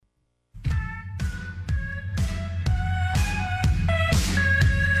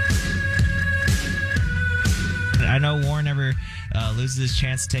I know Warren never loses his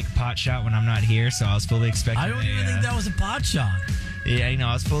chance to take a pot shot when I'm not here, so I was fully expecting. I don't even think that was a pot shot. Yeah,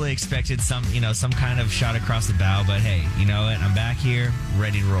 I was fully expected some kind of shot across the bow, but hey, you know what? I'm back here,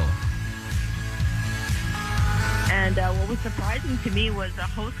 ready to roll. And what was surprising to me was the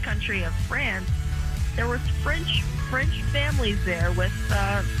host country of France. There was French families there with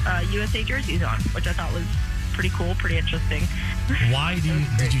USA jerseys on, which I thought was pretty cool, pretty interesting. Why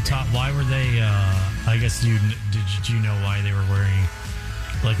did you talk? Why were they? I guess did you know why they were wearing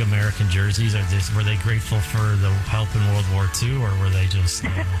like American jerseys? Were they grateful for the help in World War II, or were they just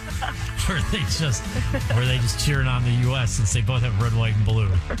cheering on the U.S. since they both have red, white, and blue?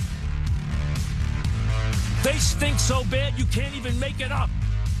 They stink so bad you can't even make it up.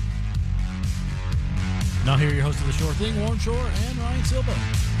 Now here are your hosts of The Shore Thing, Warren Shore and Ryan Silva.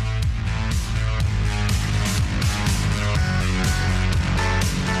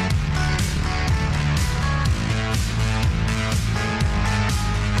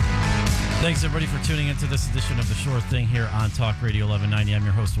 Thanks, everybody, for tuning into this edition of The Shore Thing here on Talk Radio 1190. I'm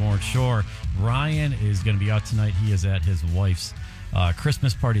your host, Warren Shore. Ryan is going to be out tonight. He is at his wife's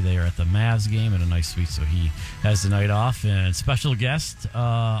Christmas party. They are at the Mavs game in a nice suite, so he has the night off. And special guest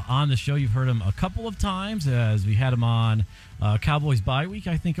on the show, you've heard him a couple of times as we had him on Cowboys bye week,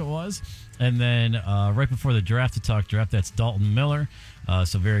 I think it was. And then right before the draft, to talk draft, that's Dalton Miller.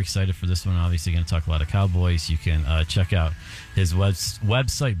 So very excited for this one. Obviously going to talk a lot of Cowboys. You can check out his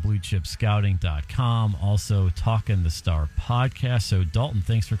website, bluechipscouting.com. Also, Talking the Star podcast. So Dalton,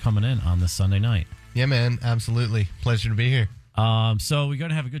 thanks for coming in on this Sunday night. Yeah, man. Absolutely. Pleasure to be here. So we're going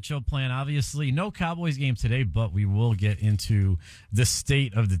to have a good show planned. Obviously, no Cowboys game today, but we will get into the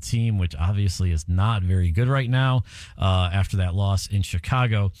state of the team, which obviously is not very good right now after that loss in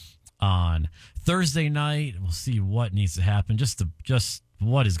Chicago on Thursday night. We'll see what needs to happen, just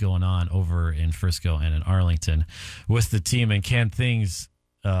what is going on over in Frisco and in Arlington with the team, and can things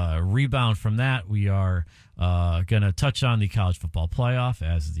rebound from that. We are going to touch on the college football playoff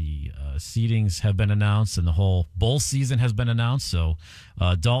as the seedings have been announced and the whole bowl season has been announced. So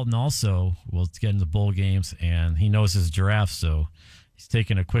Dalton also will get into bowl games, and he knows his draft, so he's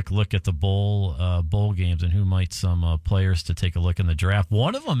taking a quick look at the bowl games and who might some players to take a look in the draft.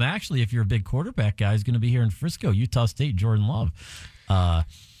 One of them, actually, if you're a big quarterback guy, is going to be here in Frisco, Utah State, Jordan Love.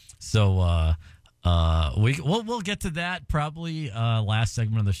 We'll get to that probably last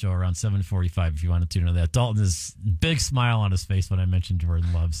segment of the show around 7:45 if you want to tune into that. Dalton is big smile on his face when I mentioned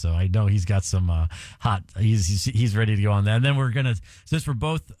Jordan Love, so I know he's got some he's ready to go on that. And then we're gonna, since we're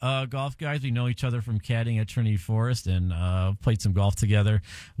both golf guys, we know each other from caddying at Trinity Forest and played some golf together.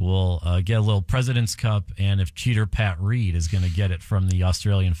 We'll get a little President's Cup, and if cheater Pat Reed is going to get it from the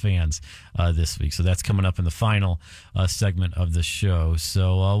Australian fans this week. So that's coming up in the final segment of the show.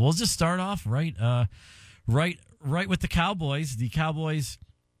 So we'll just start off right with the Cowboys. The Cowboys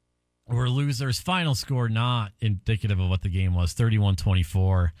were losers. Final score not indicative of what the game was,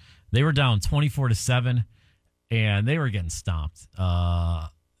 31-24. They were down 24-7, and they were getting stomped.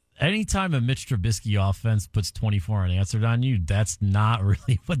 Anytime a Mitch Trubisky offense puts 24 unanswered on you, that's not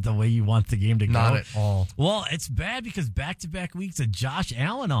really the way you want the game to go. Not at all. Well, it's bad because back-to-back weeks a Josh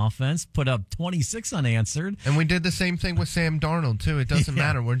Allen offense put up 26 unanswered. And we did the same thing with Sam Darnold, too. It doesn't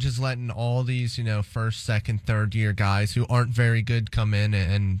matter. We're just letting all these, first, second, third-year guys who aren't very good come in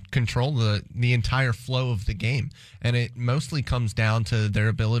and control the entire flow of the game. And it mostly comes down to their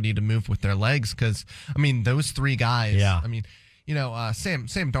ability to move with their legs because, those three guys,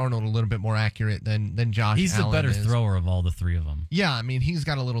 Sam Darnold a little bit more accurate than Josh Allen. He's the better thrower of all the three of them. Yeah, he's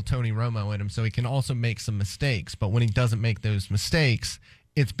got a little Tony Romo in him, so he can also make some mistakes. But when he doesn't make those mistakes,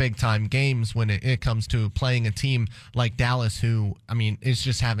 it's big-time games when it comes to playing a team like Dallas, who, is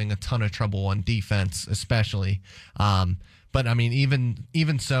just having a ton of trouble on defense, especially. But,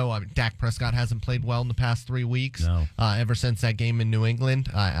 even so, Dak Prescott hasn't played well in the past 3 weeks. No. Ever since that game in New England.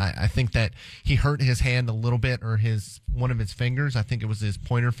 I think that he hurt his hand a little bit, or one of his fingers. I think it was his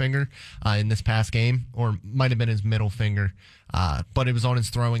pointer finger in this past game, or might have been his middle finger. But it was on his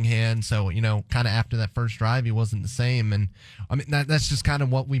throwing hand. So, kind of after that first drive, he wasn't the same. And, that's just kind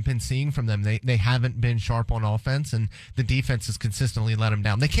of what we've been seeing from them. They haven't been sharp on offense, and the defense has consistently let them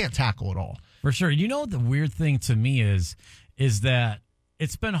down. They can't tackle at all. For sure. The weird thing to me is that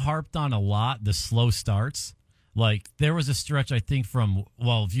it's been harped on a lot, the slow starts. Like, there was a stretch, I think,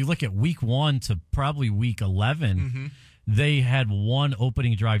 if you look at week 1 to probably week 11, they had one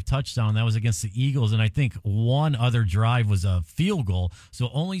opening drive touchdown. That was against the Eagles. And I think one other drive was a field goal. So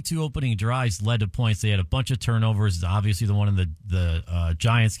only 2 opening drives led to points. They had a bunch of turnovers. Obviously, the one in the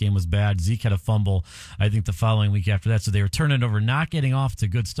Giants game was bad. Zeke had a fumble, I think, the following week after that. So they were turning over, not getting off to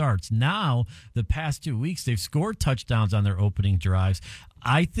good starts. Now, the past 2 weeks, they've scored touchdowns on their opening drives.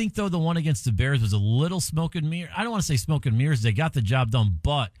 I think, though, the one against the Bears was a little smoke and mirror. I don't want to say smoke and mirrors. They got the job done,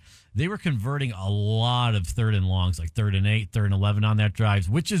 but they were converting a lot of 3rd and longs, like 3rd and 8, 3rd and 11 on that drive,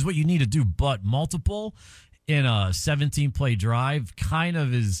 which is what you need to do. But multiple in a 17-play drive kind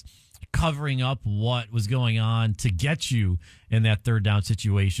of is covering up what was going on to get you in that 3rd down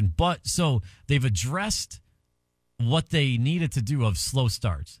situation. But so they've addressed what they needed to do of slow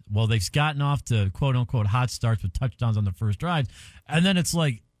starts. Well, they've gotten off to quote unquote hot starts with touchdowns on the first drive. And then it's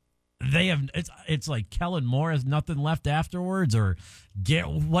like it's like Kellen Moore has nothing left afterwards, or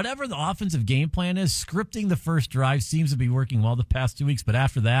whatever the offensive game plan is. Scripting the first drive seems to be working well the past 2 weeks, but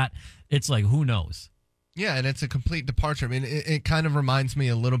after that, it's like, who knows? Yeah, and it's a complete departure. I mean, it kind of reminds me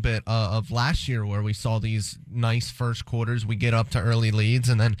a little bit of last year where we saw these nice first quarters. We get up to early leads,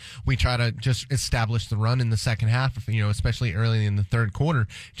 and then we try to just establish the run in the second half, especially early in the third quarter,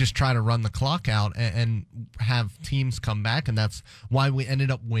 just try to run the clock out and have teams come back. And that's why we ended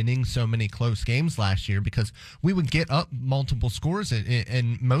up winning so many close games last year, because we would get up multiple scores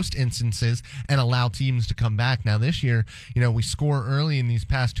in most instances and allow teams to come back. Now, this year, we score early in these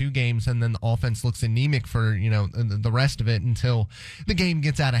past 2 games, and then the offense looks anemic for the rest of it until the game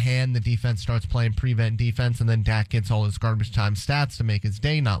gets out of hand. The defense starts playing prevent defense, and then Dak gets all his garbage time stats to make his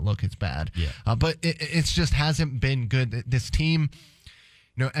day not look as bad. Yeah. But it just hasn't been good. This team,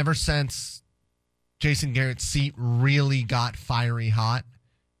 ever since Jason Garrett's seat really got fiery hot,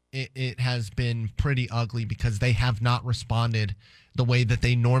 it has been pretty ugly, because they have not responded the way that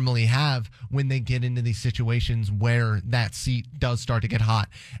they normally have when they get into these situations where that seat does start to get hot.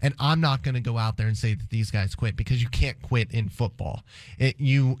 And I'm not going to go out there and say that these guys quit, because you can't quit in football.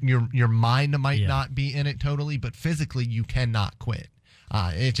 Your mind might not be in it totally, but physically you cannot quit.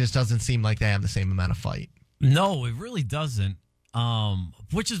 It just doesn't seem like they have the same amount of fight. No, it really doesn't.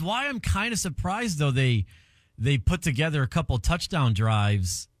 Which is why I'm kind of surprised, though, they put together a couple touchdown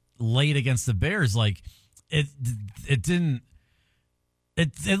drives late against the Bears. Like, it didn't.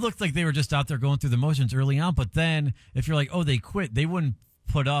 It looked like they were just out there going through the motions early on, but then if you're like, oh, they quit, you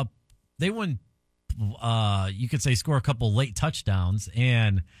could say, score a couple late touchdowns.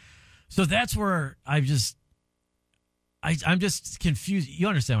 And so that's where I'm just confused. You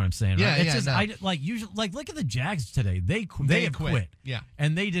understand what I'm saying, right? Look at the Jags today. They quit. Yeah.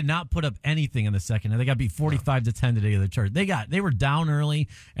 And they did not put up anything in the second. And they got beat 45-10 today of the chart. They were down early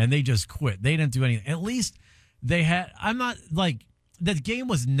and they just quit. They didn't do anything. At least they had, the game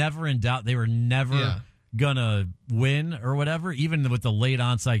was never in doubt. They were never gonna win or whatever. Even with the late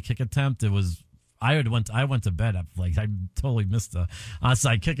onside kick attempt, it was. I went to bed. I totally missed the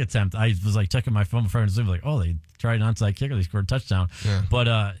onside kick attempt. I was checking my phone before I was like, oh, they tried an onside kicker. They scored a touchdown. Yeah.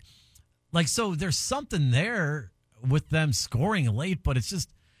 But so there's something there with them scoring late. But it's just,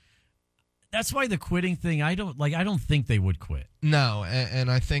 that's why the quitting thing. I don't think they would quit. No,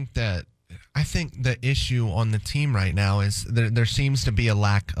 and I think the issue on the team right now is there seems to be a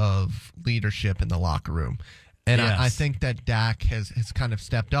lack of leadership in the locker room. And yes. I think that Dak has kind of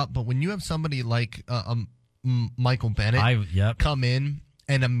stepped up. But when you have somebody like Michael Bennett come in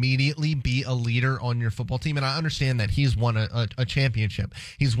and immediately be a leader on your football team, and I understand that he's won a championship.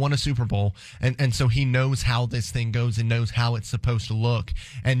 He's won a Super Bowl, and so he knows how this thing goes and knows how it's supposed to look.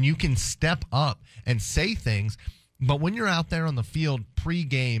 And you can step up and say things. But when you're out there on the field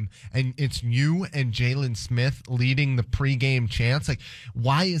pregame and it's you and Jalen Smith leading the pregame chants,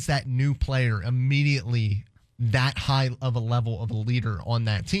 why is that new player immediately that high of a level of a leader on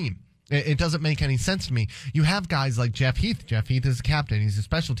that team? It doesn't make any sense to me. You have guys like Jeff Heath. Jeff Heath is a captain. He's a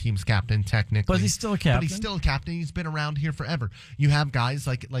special teams captain, technically. But he's still a captain. He's been around here forever. You have guys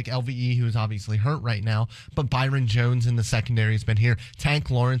like LVE, who is obviously hurt right now, but Byron Jones in the secondary has been here. Tank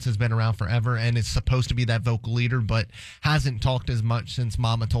Lawrence has been around forever and is supposed to be that vocal leader, but hasn't talked as much since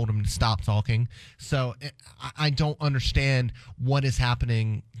Mama told him to stop talking. So I don't understand what is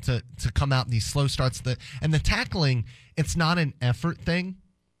happening to come out in these slow starts. And the tackling, it's not an effort thing.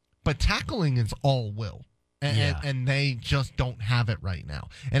 But tackling is all will, and they just don't have it right now.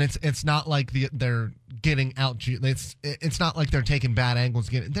 And it's not like they're getting out. It's not like they're taking bad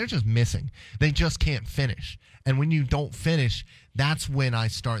angles. They're just missing. They just can't finish. And when you don't finish, that's when I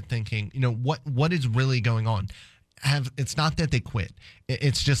start thinking, what is really going on? It's not that they quit.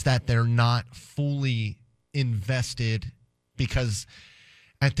 It's just that they're not fully invested, because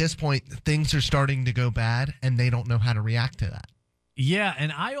at this point, things are starting to go bad, and they don't know how to react to that. Yeah,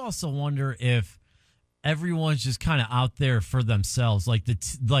 and I also wonder if everyone's just kind of out there for themselves, like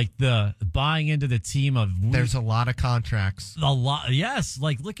the buying into the team of. There's a lot of contracts. A lot, yes.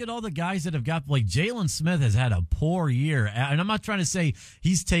 Like, look at all the guys that have got. Like, Jalen Smith has had a poor year, and I'm not trying to say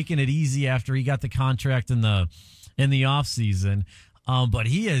he's taking it easy after he got the contract in the offseason, but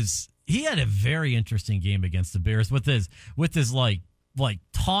he had a very interesting game against the Bears with his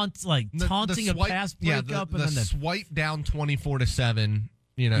taunting a pass breakup, and then the swipe down 24-7.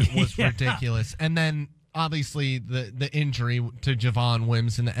 Was ridiculous. And then obviously the injury to Javon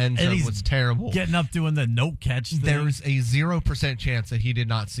Wims in the end zone was terrible. Getting up doing the no catch thing. There's a 0% chance that he did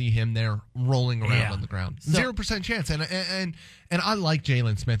not see him there rolling around on the ground. 0% chance. And I like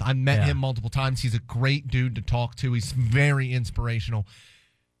Jalen Smith. I met him multiple times. He's a great dude to talk to. He's very inspirational.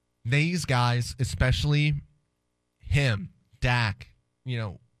 These guys, especially him, Dak,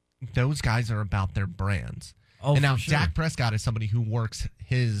 those guys are about their brands. Oh, and now sure. Dak Prescott is somebody who works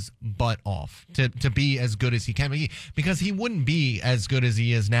his butt off to be as good as he can be, because he wouldn't be as good as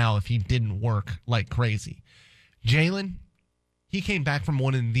he is now if he didn't work like crazy. Jalen, he came back from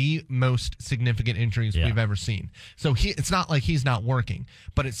one of the most significant injuries we've ever seen. So it's not like he's not working.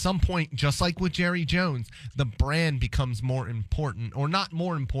 But at some point, just like with Jerry Jones, the brand becomes more important, or not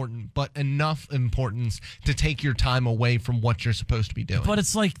more important, but enough importance to take your time away from what you're supposed to be doing. But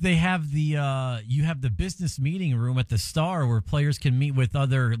it's like they have you have the business meeting room at the Star where players can meet with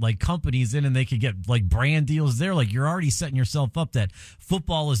other like companies in, and they could get like brand deals there. Like, you're already setting yourself up that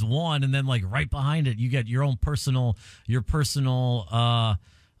football is one, and then like right behind it, you get your own personal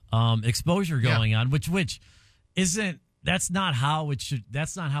exposure going on, which isn't. That's not how it should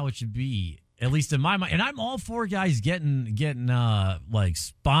be, at least in my mind. And I'm all for guys getting like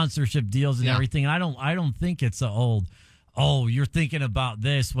sponsorship deals and everything. And I don't think it's you're thinking about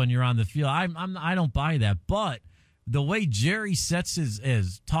this when you're on the field. I don't buy that. But the way Jerry sets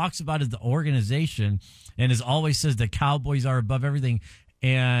talks about the organization, and always says the Cowboys are above everything,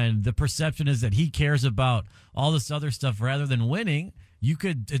 and the perception is that he cares about all this other stuff rather than winning.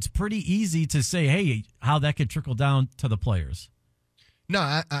 It's pretty easy to say, hey, how that could trickle down to the players.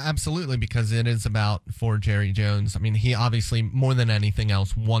 No, absolutely, because it is about, for Jerry Jones, I mean, he obviously, more than anything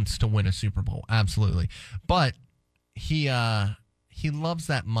else, wants to win a Super Bowl. Absolutely. But he loves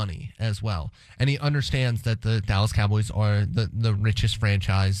that money as well. And he understands that the Dallas Cowboys are the richest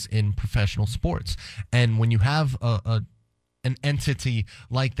franchise in professional sports. And when you have an entity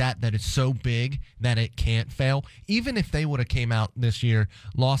like that is so big that it can't fail. Even if they would have came out this year,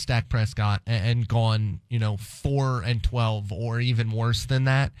 lost Dak Prescott, and gone 4-12 or even worse than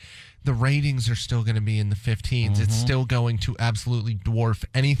that, the ratings are still going to be in the 15s. Mm-hmm. It's still going to absolutely dwarf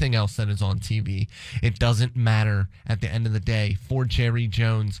anything else that is on TV. It doesn't matter at the end of the day for Jerry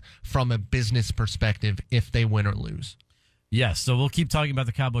Jones from a business perspective if they win or lose. Yes, so we'll keep talking about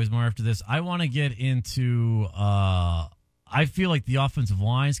the Cowboys more after this. I want to get into I feel like the offensive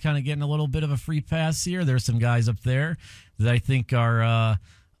line's kind of getting a little bit of a free pass here. There's some guys up there that I think are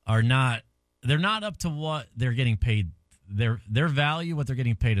not up to what they're getting paid. Their value, what they're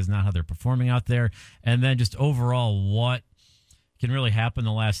getting paid, is not how they're performing out there. And then just overall, what can really happen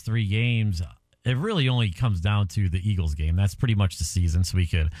the last 3 games, it really only comes down to the Eagles game. That's pretty much the season, so we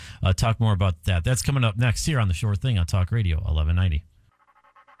could talk more about that. That's coming up next here on The Short Thing on Talk Radio 1190.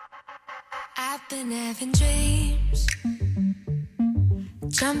 I've been having dreams,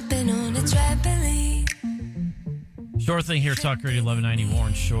 jumping on a trampoline. Short Thing here, Talk Radio 1190.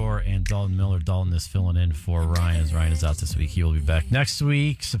 Warren Shore and Dalton Miller. Dalton is filling in for Ryan, as Ryan is out this week. He will be back next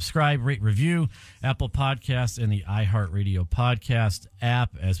week. Subscribe, rate, review, Apple Podcasts and the iHeartRadio podcast app,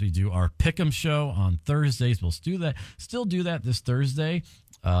 as we do our Pick'em show on Thursdays. We'll still do that this Thursday.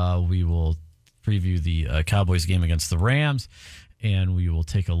 We will preview the Cowboys game against the Rams, and we will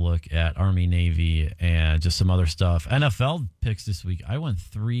take a look at Army, Navy, and just some other stuff. NFL picks this week. I went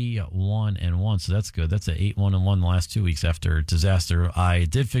 3-1-1, so that's good. That's an 8-1-1 the last 2 weeks after disaster. I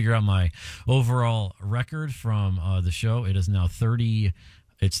did figure out my overall record from the show. It is now 30.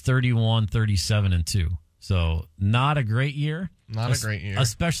 It's 31-37-2. So not a great year. Not a great year,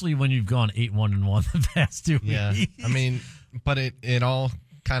 especially when you've gone 8-1-1 the past 2 weeks. Yeah, I mean, but it all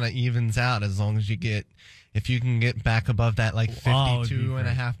kind of evens out as long as you get. If you can get back above that, like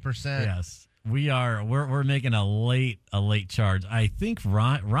 52.5%. Yes, we're making a late charge. I think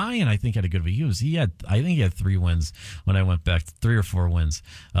Ryan had a good week. I think he had 3 wins when I went back, 3 or 4 wins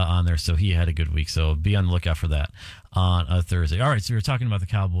on there. So he had a good week. So be on the lookout for that on a Thursday. All right. So we were talking about the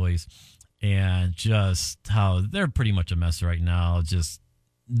Cowboys and just how they're pretty much a mess right now. Just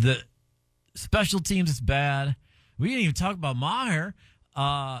the special teams is bad. We didn't even talk about Maher.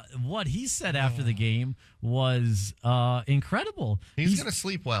 what he said after the game was incredible. He's going to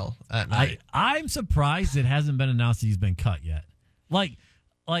sleep well at night. I'm surprised it hasn't been announced that he's been cut yet. Like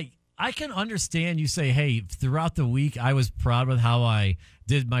I can understand you say, hey, throughout the week I was proud with how I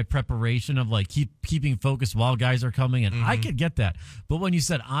did my preparation of like keeping focused while guys are coming, and I could get that. But when you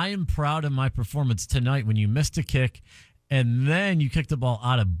said I am proud of my performance tonight, when you missed a kick and then you kicked the ball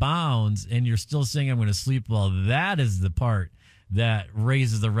out of bounds and you're still saying I'm going to sleep well, that is the part that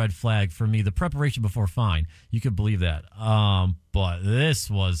raises the red flag for me. The preparation before, fine, you could believe that. But this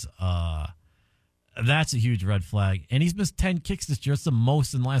was that's a huge red flag. And he's missed 10 kicks this year. It's the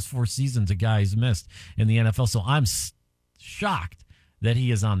most in the last 4 seasons a guy's missed in the NFL. So I'm shocked that he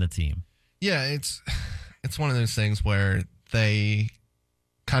is on the team. Yeah, it's one of those things where they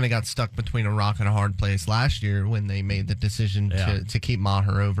kind of got stuck between a rock and a hard place last year when they made the decision to keep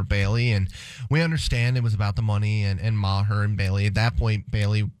Maher over Bailey. And we understand it was about the money and Maher and Bailey. At that point,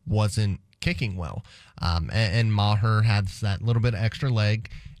 Bailey wasn't kicking well. And Maher had that little bit of extra leg.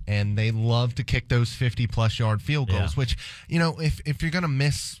 And they love to kick those 50-plus yard field goals, which, you know, if you're going to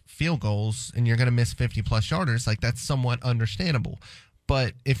miss field goals and you're going to miss 50-plus yarders, like that's somewhat understandable.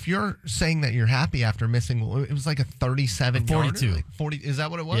 But if you're saying that you're happy after missing, it was like a 37 42. yarder, like 40. Is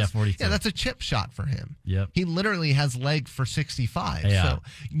that what it was? Yeah, 42. Yeah, that's a chip shot for him. Yep. He literally has leg for 65. Yeah. So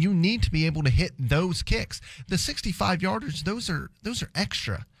you need to be able to hit those kicks. The 65 yarders, those are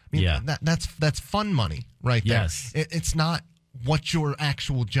extra. I mean, that's fun money right there. Yes. It's not what your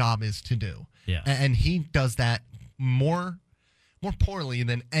actual job is to do. Yeah. And he does that more poorly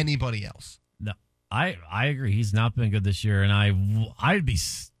than anybody else. No, I agree. He's not been good this year, and I'd be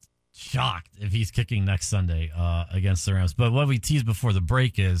shocked if he's kicking next Sunday against the Rams. But what we teased before the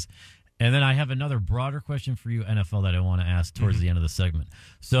break is, and then I have another broader question for you, NFL, that I want to ask towards the end of the segment.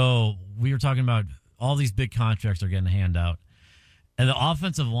 So we were talking about all these big contracts are getting handed out. And the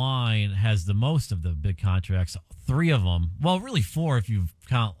offensive line has the most of the big contracts. 3 of them, well, really 4 if you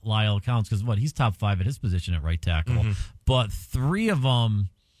count Lyle counts, because he's top 5 at his position at right tackle. But 3 of them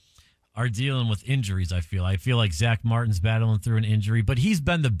are dealing with injuries. I feel like Zach Martin's battling through an injury, but he's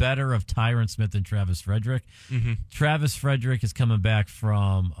been the better of Tyron Smith and Travis Frederick. Travis Frederick is coming back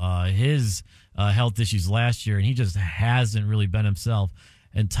from his health issues last year, and he just hasn't really been himself.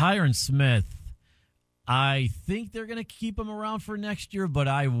 And Tyron Smith, I think they're going to keep him around for next year, but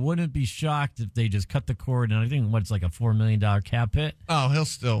I wouldn't be shocked if they just cut the cord. And I think what's like a $4 million cap hit. Oh, he'll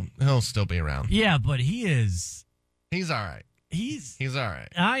still be around. Yeah, but he's all right. He's all right.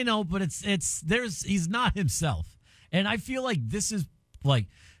 I know, but he's not himself. And I feel like this is like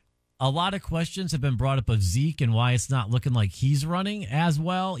a lot of questions have been brought up of Zeke and why it's not looking like he's running as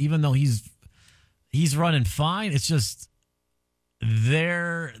well, even though he's running fine. It's just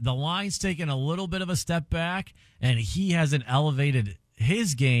the line's taken a little bit of a step back, and he hasn't elevated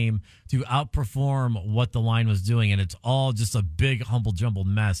his game to outperform what the line was doing, and it's all just a big humble jumbled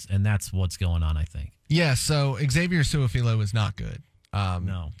mess, and that's what's going on, I think. Yeah, so Xavier Su'a-Filo is not good.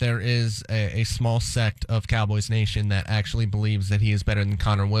 No. There is a small sect of Cowboys Nation that actually believes that he is better than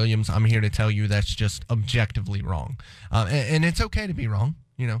Connor Williams. I'm here to tell you that's just objectively wrong. And it's okay to be wrong.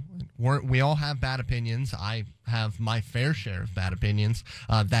 You know, we all have bad opinions. I have my fair share of bad opinions.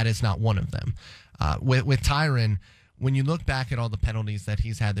 That is not one of them. With Tyron, when you look back at all the penalties that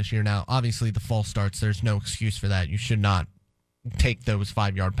he's had this year, now, obviously the false starts, there's no excuse for that. You should not take those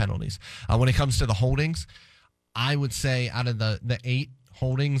 5-yard penalties. When it comes to the holdings, I would say out of the 8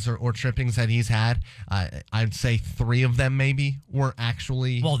 holdings or trippings that he's had, I'd say 3 of them maybe were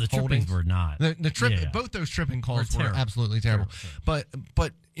actually the holdings. trippings were not. Both those tripping calls were absolutely terrible. But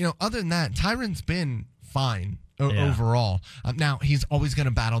you know, other than that, Tyron's been fine overall. Now he's always going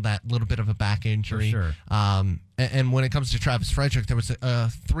to battle that little bit of a back injury. For sure. And when it comes to Travis Frederick, there was a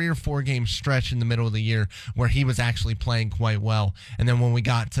 3 or 4 game stretch in the middle of the year where he was actually playing quite well. And then when we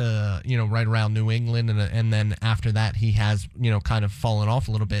got to, you know, right around New England, and then after that, he has, you know, kind of fallen off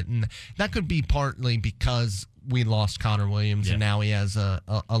a little bit. And that could be partly because we lost Connor Williams, and now he has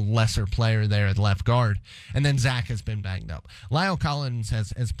a lesser player there at left guard. And then Zach has been banged up. Lyle Collins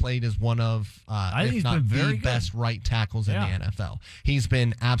has played as one of, if not the best right tackles in the NFL. He's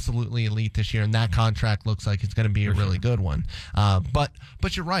been absolutely elite this year, and that contract looks like it's going to be a really good one. But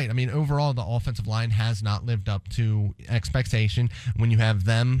you're right. I mean, overall, the offensive line has not lived up to expectation. When you have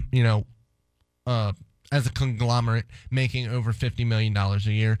them, you know, as a conglomerate making over $50 million a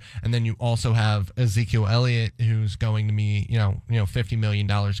year, and then you also have Ezekiel Elliott, who's going to be, you know, $50 million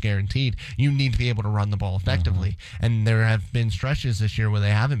guaranteed. You need to be able to run the ball effectively, and there have been stretches this year where they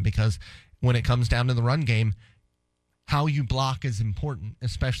haven't, because when it comes down to the run game, how you block is important,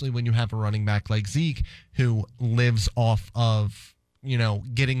 especially when you have a running back like Zeke who lives off of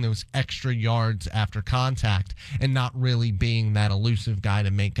getting those extra yards after contact and not really being that elusive guy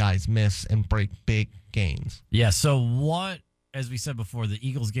to make guys miss and break big gains. Yeah, so as we said before, the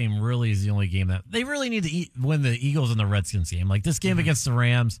Eagles game really is the only game that they really need to win, the Eagles and the Redskins game. Like this game against the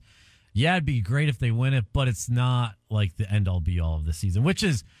Rams, yeah, it'd be great if they win it, but it's not like the end-all be-all of the season, which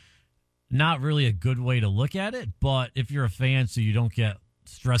is not really a good way to look at it. But if you're a fan, so you don't get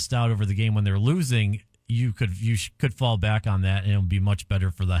stressed out over the game when they're losing, you could fall back on that, and it would be much better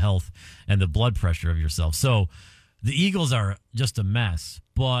for the health and the blood pressure of yourself. So the Eagles are just a mess.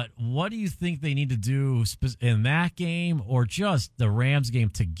 But what do you think they need to do in that game or just the Rams game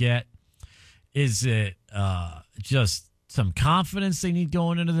to get? Is it just some confidence they need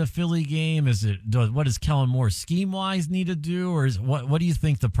going into the Philly game? What does Kellen Moore scheme wise need to do, or what do you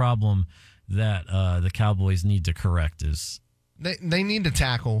think the problem that the Cowboys need to correct is? They need to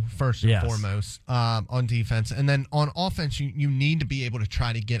tackle first and foremost on defense. And then on offense, you need to be able to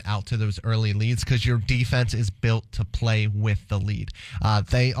try to get out to those early leads because your defense is built to play with the lead.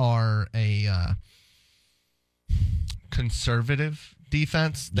 They are a conservative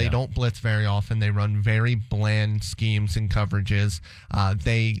defense. They don't blitz very often. They run very bland schemes and coverages.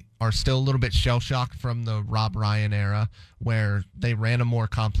 They are still a little bit shell-shocked from the Rob Ryan era where they ran a more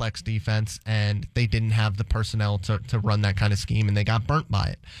complex defense and they didn't have the personnel to run that kind of scheme, and they got burnt by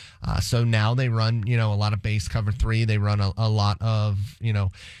it. So now they run, a lot of base cover 3. They run a lot of,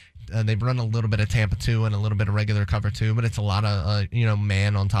 they've run a little bit of Tampa 2 and a little bit of regular cover 2, but it's a lot of,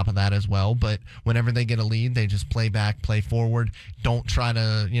 man on top of that as well. But whenever they get a lead, they just play back, play forward. Don't try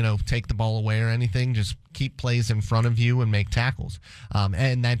to, take the ball away or anything. Just keep plays in front of you and make tackles.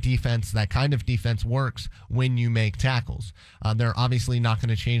 And that kind of defense works when you make tackles. They're obviously not going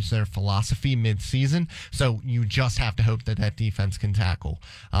to change their philosophy mid-season, so you just have to hope that defense can tackle.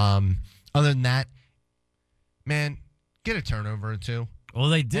 Other than that, man, get a turnover or two. Well,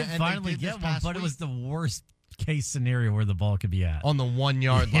 they did finally get one, but it was the worst case scenario where the ball could be at. On the 1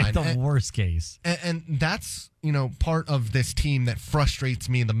 yard line. The worst case. And that's, part of this team that frustrates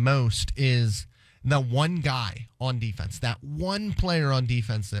me the most is the one guy on defense, that one player on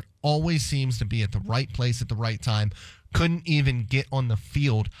defense that always seems to be at the right place at the right time, couldn't even get on the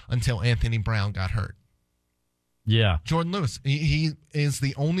field until Anthony Brown got hurt. Yeah. Jordan Lewis, he is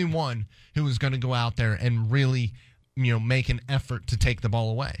the only one who is going to go out there and really make an effort to take the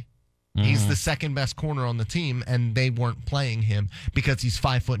ball away. Mm-hmm. He's the second best corner on the team, and they weren't playing him because he's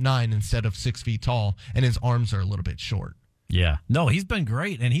 5'9" instead of 6 feet tall, and his arms are a little bit short. Yeah. No, he's been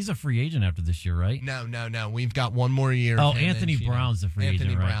great, and he's a free agent after this year, right? No. We've got one more year. Oh, Anthony Brown's the free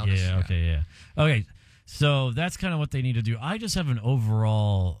agent, right? Brown yeah. Okay, so that's kind of what they need to do. I just have an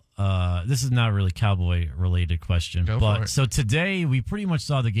overall this is not really Cowboy-related question. Go for it. So today, we pretty much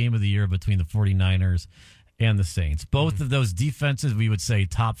saw the game of the year between the 49ers and the Saints. Both of those defenses, we would say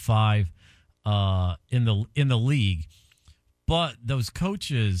top 5 in the league. But those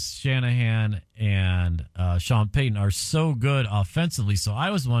coaches, Shanahan and Sean Payton, are so good offensively. So I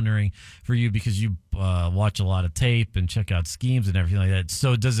was wondering for you, because you watch a lot of tape and check out schemes and everything like that.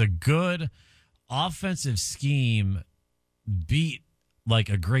 So does a good offensive scheme beat like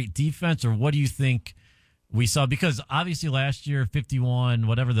a great defense, or what do you think we saw? Because obviously last year, 51,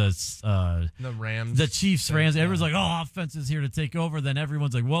 whatever the Rams, the Chiefs, Rams, everyone's like, oh, offense is here to take over. Then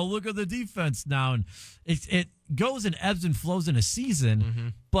everyone's like, well, look at the defense now. And it goes in ebbs and flows in a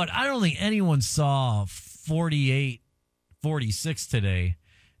season, but I don't think anyone saw 48-46 today.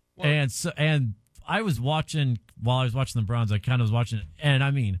 Well, and I was watching, while I was watching the Browns, I kind of was watching, and I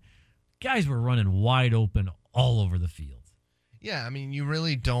mean, guys were running wide open all over the field. Yeah, I mean, you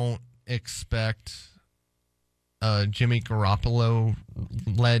really don't expect Jimmy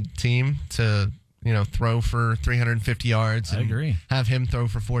Garoppolo-led team to, throw for 350 yards. I agree. Have him throw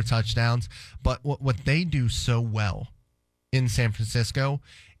for 4 touchdowns. But what they do so well in San Francisco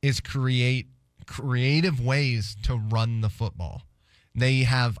is create creative ways to run the football. They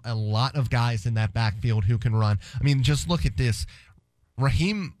have a lot of guys in that backfield who can run. I mean, just look at this.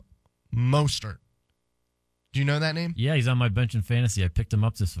 Raheem Mostert. Do you know that name? Yeah, he's on my bench in fantasy. I picked him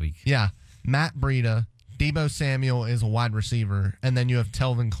up this week. Yeah. Matt Breida. Debo Samuel is a wide receiver. And then you have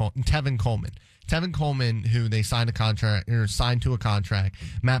Tevin Coleman. Tevin Coleman, who they signed to a contract.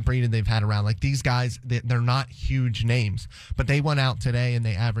 Matt Breida, they've had around. Like, these guys, they're not huge names. But they went out today and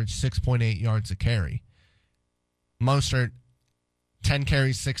they averaged 6.8 yards a carry. Mostert, 10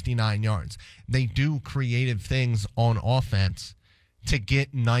 carries, 69 yards. They do creative things on offense to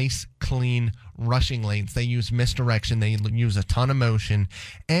get nice, clean rushing lanes. They use misdirection. They use a ton of motion.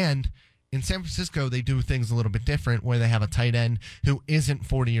 And in San Francisco, they do things a little bit different, where they have a tight end who isn't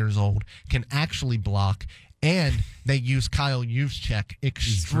 40 years old, can actually block, And they use Kyle Juszczyk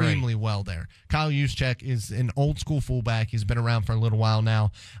extremely well there. Kyle Juszczyk is an old school fullback. He's been around for a little while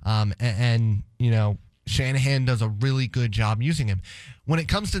now. And Shanahan does a really good job using him. When it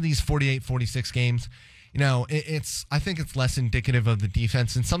comes to these 48-46 games, I think it's less indicative of the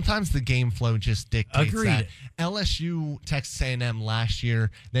defense, and sometimes the game flow just dictates that. LSU, Texas A&M last year,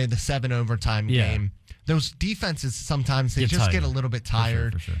 they had the 7 overtime game. Those defenses sometimes they just get a little bit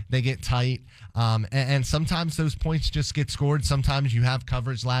tired. For sure. They get tight, and sometimes those points just get scored. Sometimes you have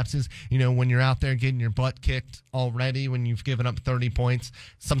coverage lapses. When you're out there getting your butt kicked already, when you've given up 30 points,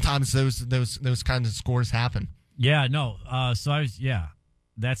 sometimes those kinds of scores happen. Yeah, no.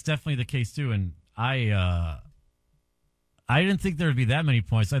 That's definitely the case too. And I didn't think there would be that many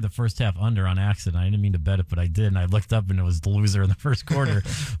points. I had the first half under on accident. I didn't mean to bet it, but I did. And I looked up and it was the loser in the first quarter.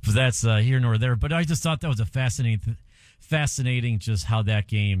 But that's here nor there. But I just thought that was a fascinating just how that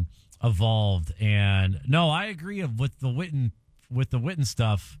game evolved. And no, I agree with the Witten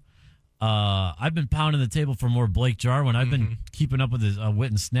stuff. I've been pounding the table for more Blake Jarwin. I've been keeping up with his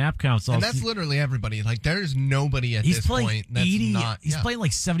Witten snap counts. And that's literally everybody. Like, there's nobody at this point that's not. He's playing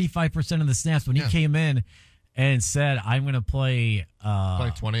like 75% of the snaps. When he came in and said, I'm going to play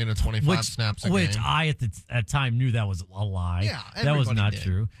 20 to 25 snaps a game. Which I, at the time, knew that was a lie. Yeah, that was not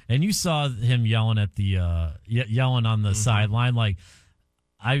true. And you saw him yelling at the yelling on the sideline. Like,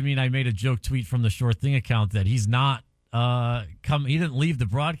 I made a joke tweet from the Short Thing account that he's not he didn't leave the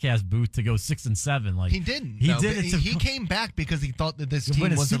broadcast booth to go 6-7. Like, he didn't. He came back because he thought that this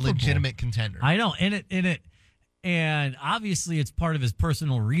team was a legitimate contender. I know, and obviously it's part of his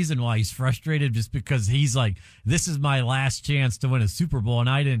personal reason why he's frustrated, just because he's like, this is my last chance to win a Super Bowl, and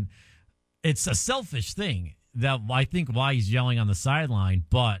I didn't. It's a selfish thing that I think why he's yelling on the sideline,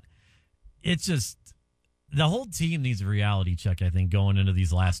 but it's just. The whole team needs a reality check, I think, going into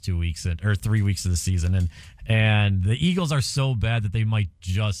these last 2 weeks or 3 weeks of the season. And the Eagles are so bad that they might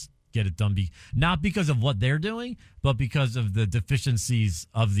just get it done. Not because of what they're doing, but because of the deficiencies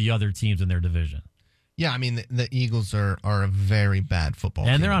of the other teams in their division. Yeah, the Eagles are a very bad football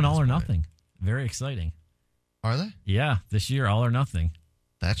team. And they're on All or Nothing. Very exciting. Are they? Yeah, this year, All or Nothing.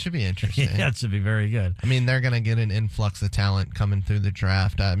 That should be interesting. Yeah, it should be very good. They're going to get an influx of talent coming through the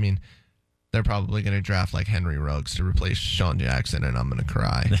draft. They're probably going to draft like Henry Ruggs to replace Sean Jackson, and I'm going to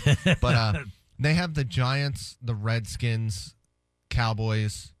cry. But they have the Giants, the Redskins,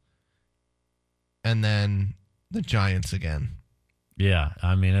 Cowboys, and then the Giants again. Yeah,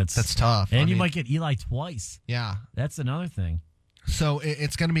 that's tough. And you might get Eli twice. Yeah. That's another thing. So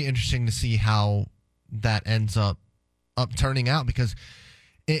it's going to be interesting to see how that ends up turning out, because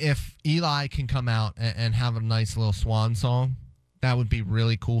if Eli can come out and have a nice little swan song, that would be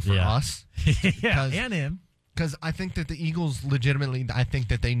really cool for us. And him. Because I think that the Eagles legitimately, I think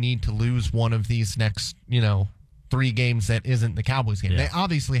that they need to lose one of these next, 3 games that isn't the Cowboys game. Yeah. They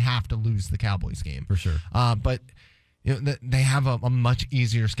obviously have to lose the Cowboys game. For sure. But they have a much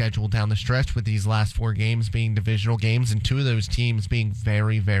easier schedule down the stretch, with these last 4 games being divisional games and 2 of those teams being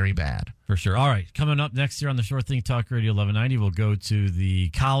very, very bad. For sure. All right. Coming up next year on the Short Thing Talk Radio 1190, we'll go to the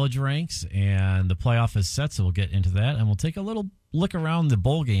college ranks, and the playoff is set, so we'll get into that. And we'll take a little look around the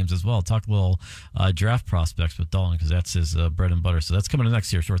bowl games as well. Talk a little draft prospects with Dalton, because that's his bread and butter. So that's coming up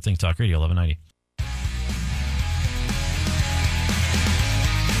next year. Short Thing Talk Radio 1190.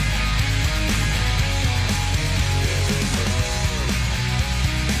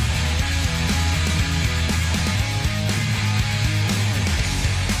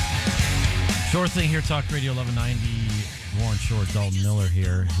 Short Thing here, Talk Radio 1190. Warren Short, Dalton Miller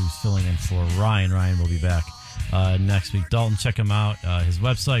here, who's filling in for Ryan. Ryan will be back next week. Dalton, check him out. His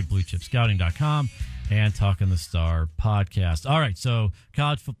website, bluechipscouting.com, and Talking the Star podcast. All right, so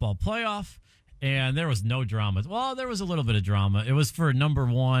college football playoff, and there was no drama. Well, there was a little bit of drama. It was for number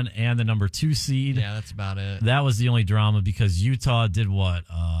 1 and the number 2 seed. Yeah, that's about it. That was the only drama, because Utah did what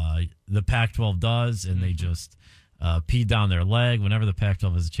the Pac-12 does, and they just peed down their leg. Whenever the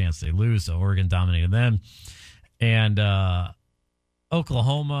Pac-12 has a chance, they lose. So Oregon dominated them. And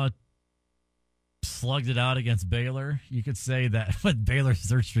Oklahoma slugged it out against Baylor. You could say that, but Baylor's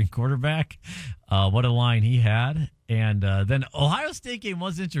third-string quarterback, what a line he had. And then Ohio State game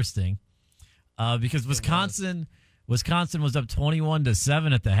was interesting because Wisconsin was up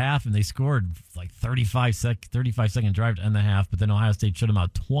 21-7 at the half, and they scored like 35-second drive to end the half. But then Ohio State shut them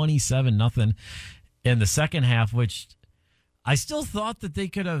out 27-0 in the second half, which I still thought that they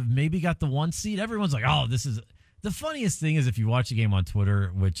could have maybe got the 1 seed. Everyone's like, oh, this is the funniest thing is if you watch a game on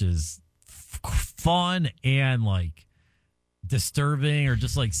Twitter, which is fun and like disturbing, or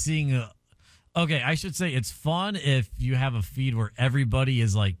just like seeing I should say it's fun if you have a feed where everybody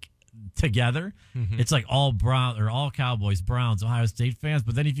is like together. It's like all Cowboys, Browns, Ohio State fans.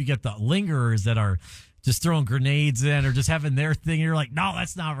 But then if you get the lingerers that are just throwing grenades in or just having their thing, you're like, no,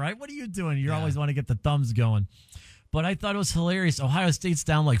 that's not right. What are you doing? You always want to get the thumbs going. But I thought it was hilarious. Ohio State's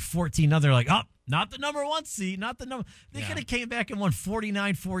down like 14-0. They're like, oh, not the number one seed, not the number. They could have came back and won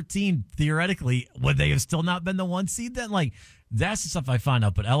 49-14 theoretically. Would they have still not been the one seed then? Like, that's the stuff I find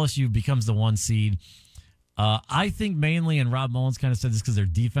out. But LSU becomes the one seed. I think mainly, and Rob Mullins kind of said this because their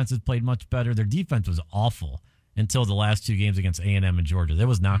defense has played much better. Their defense was awful until the last two games against A&M and Georgia. That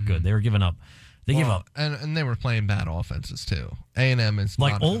was not good. They were giving up. They gave up. And they were playing bad offenses, too. A&M is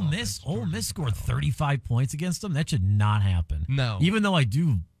like not Ole Miss. Ole Miss scored 35 points against them. That should not happen. No. Even though I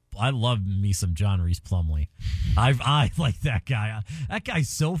love me some John Reese Plumlee. I like that guy. That guy's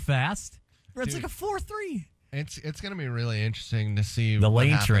so fast. It's like a 4-3. It's going to be really interesting to see the what Lane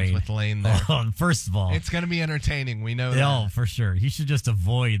happens train with Lane there. First of all, it's going to be entertaining. We know that. Oh, for sure. He should just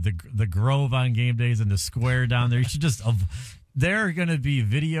avoid the Grove on game days and the square down there. He should just. There are going to be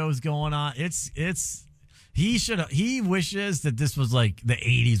videos going on. He wishes that this was like the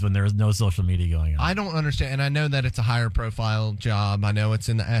 80s when there was no social media going on. I don't understand, and I know that it's a higher profile job. I know it's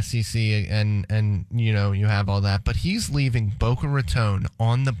in the SEC, and you have all that, but he's leaving Boca Raton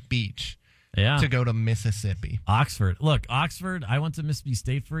on the beach to go to Mississippi. Oxford. Look, Oxford, I went to Mississippi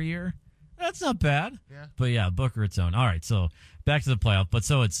State for a year. That's not bad. Yeah. But Boca Raton. All right, so back to the playoff. But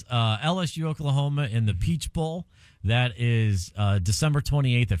so it's LSU, Oklahoma in the Peach Bowl. That is December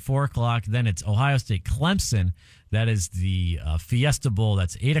 28th at 4 o'clock. Then it's Ohio State, Clemson. That is the Fiesta Bowl.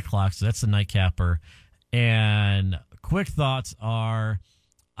 That's 8 o'clock, so that's the nightcapper. And quick thoughts are,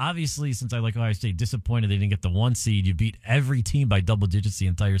 obviously, since I like Ohio State, disappointed they didn't get the one seed. You beat every team by double digits the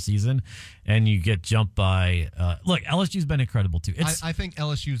entire season, and you get jumped by. Look, LSU's been incredible too. I think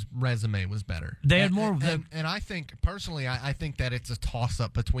LSU's resume was better. They had more, and I think personally, I think that it's a toss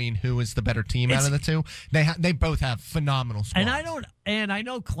up between who is the better team out of the two. They both have phenomenal squads. And I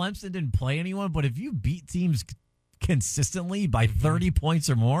know Clemson didn't play anyone, but if you beat teams consistently by 30 points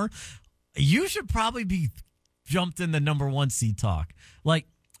or more, you should probably be jumped in the number one seed talk. Like,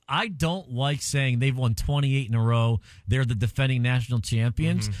 I don't like saying they've won 28 in a row. They're the defending national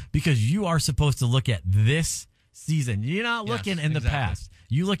champions because you are supposed to look at this season. You're not looking in the past.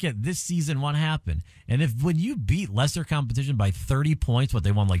 You look at this season, what happened. And when you beat lesser competition by 30 points,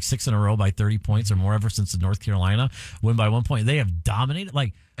 they won like 6 in a row by 30 points or more ever since the North Carolina win by 1 point. They have dominated.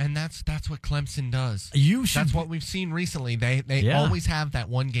 And that's what Clemson does. That's what we've seen recently. They always have that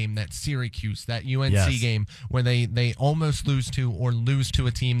one game, that Syracuse, that UNC game, where they almost lose to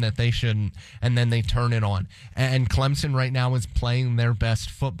a team that they shouldn't, and then they turn it on. And Clemson right now is playing their best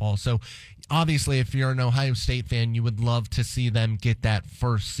football. So obviously, if you're an Ohio State fan, you would love to see them get that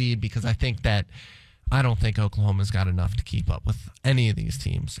first seed because I don't think Oklahoma's got enough to keep up with any of these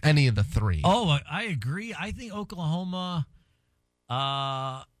teams, any of the three. Oh, I agree. I think Oklahoma.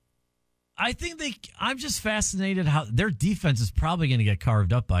 I'm just fascinated how their defense is probably going to get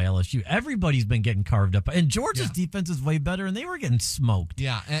carved up by LSU. Everybody's been getting carved up. And Georgia's defense is way better, and they were getting smoked.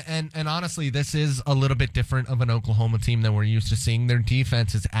 Yeah, and honestly, this is a little bit different of an Oklahoma team than we're used to seeing. Their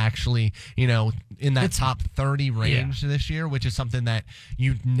defense is actually, in that top 30 range this year, which is something that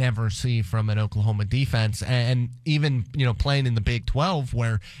you never see from an Oklahoma defense. And even, playing in the Big 12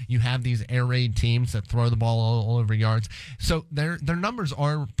 where you have these air raid teams that throw the ball all over yards. So their numbers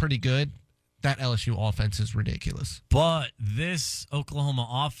are pretty good. That LSU offense is ridiculous. But this Oklahoma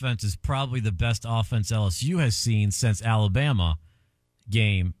offense is probably the best offense LSU has seen since Alabama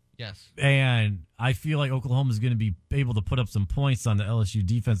game. Yes. And I feel like Oklahoma is going to be able to put up some points on the LSU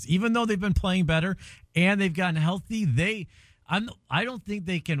defense, even though they've been playing better and they've gotten healthy. I don't think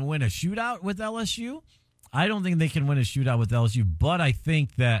they can win a shootout with LSU. But I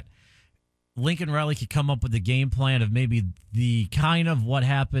think that Lincoln Riley could come up with a game plan of maybe the kind of what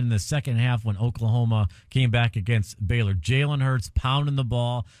happened in the second half when Oklahoma came back against Baylor. Jalen Hurts pounding the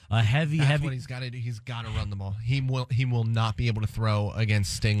ball, heavy. What he's got to run the ball. He will not be able to throw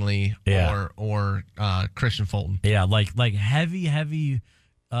against Stingley or Christian Fulton. Yeah, like heavy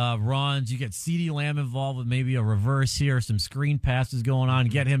runs. You get CeeDee Lamb involved with maybe a reverse here, some screen passes going on.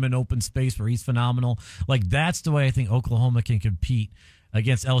 Get him in open space where he's phenomenal. Like that's the way I think Oklahoma can compete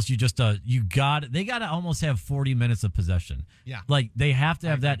against LSU. They got to almost have 40 minutes of possession. Yeah. Like they have to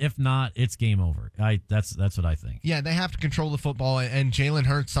have that. If not, it's game over. That's what I think. Yeah, they have to control the football. And Jalen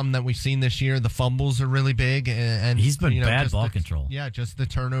Hurts, something that we've seen this year, the fumbles are really big. And he's been bad ball control. Yeah, just the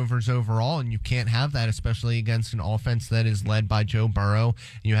turnovers overall. And you can't have that, especially against an offense that is led by Joe Burrow.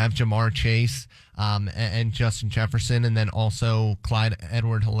 You have Jamar Chase and Justin Jefferson, and then also Clyde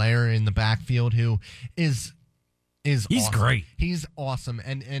Edward-Helaire in the backfield, who is He's awesome. Great. He's awesome,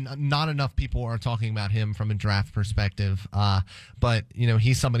 and not enough people are talking about him from a draft perspective. But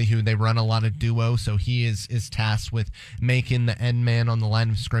he's somebody who they run a lot of duo, so he is tasked with making the end man on the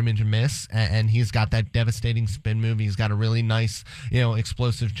line of scrimmage miss, and he's got that devastating spin move. He's got a really nice,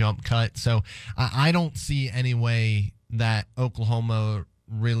 explosive jump cut. So I don't see any way that Oklahoma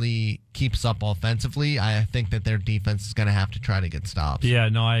really keeps up offensively. I think that their defense is going to have to try to get stops. Yeah,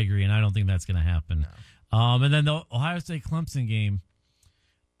 no, I agree, and I don't think that's going to happen. No. And then the Ohio State-Clemson game,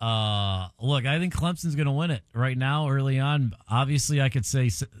 look, I think Clemson's going to win it right now early on. Obviously, I could say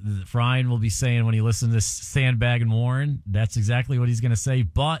Ryan will be saying when he listens to this Sandbag and Warren, that's exactly what he's going to say.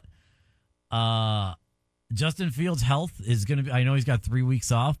 But Justin Fields' health is going to be, I know he's got 3 weeks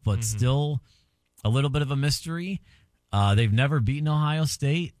off, but still a little bit of a mystery. They've never beaten Ohio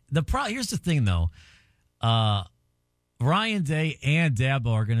State. Here's the thing, though. Ryan Day and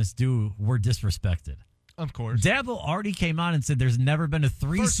Dabo are going to we're disrespected. Of course. Dabo already came on and said there's never been a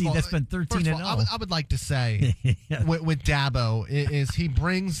 3 seed that's been 13-0. I would like to say with Dabo is he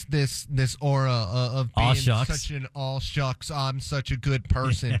brings this aura of being such an all shucks, I'm such a good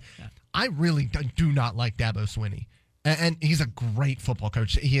person. I really do not like Dabo Swinney. And he's a great football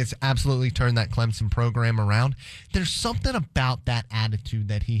coach. He has absolutely turned that Clemson program around. There's something about that attitude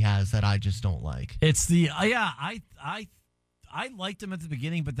that he has that I just don't like. It's the I liked him at the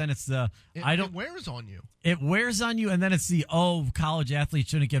beginning, but then it's it wears on you. It wears on you, and then it's college athletes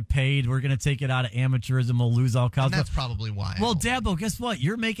shouldn't get paid. We're going to take it out of amateurism. We'll lose all college. And that's probably why. Well, Dabo, guess what?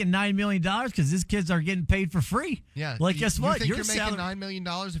 You're making $9 million because these kids are getting paid for free. Yeah. Guess what? You're making $9 million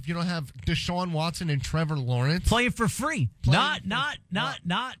if you don't have Deshaun Watson and Trevor Lawrence playing for free. Not.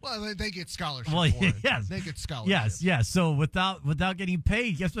 Well, they get scholarships. Well, for it. Yes, they get scholarships. Yes. So without getting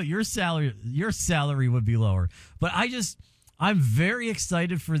paid, guess what? Your salary would be lower. But I'm very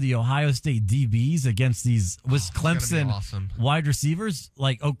excited for the Ohio State DBs against these Clemson wide receivers.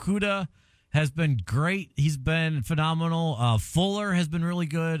 Like Okuda has been great. He's been phenomenal. Fuller has been really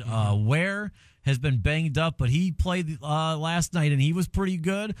good. Ware has been banged up, but he played last night, and he was pretty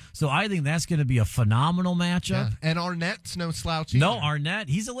good. So I think that's going to be a phenomenal matchup. Yeah. And Arnett's no slouch either. No, Arnett,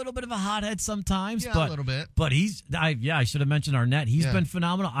 he's a little bit of a hothead sometimes. Yeah, a little bit. But I should have mentioned Arnett. He's been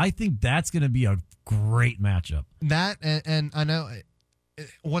phenomenal. I think that's going to be a great matchup. That, and I know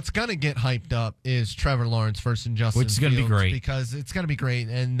what's going to get hyped up is Trevor Lawrence versus Justin Which is going to be great. Because it's going to be great,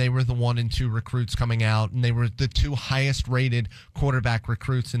 and they were the 1 and 2 recruits coming out, and they were the 2 highest rated quarterback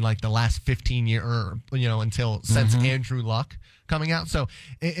recruits in the last 15 years, since Andrew Luck coming out. So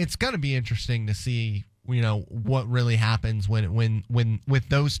it's going to be interesting to see what really happens when with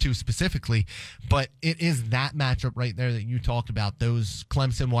those two specifically. But it is that matchup right there that you talked about, those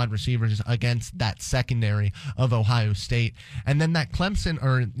Clemson wide receivers against that secondary of Ohio State, and then that Clemson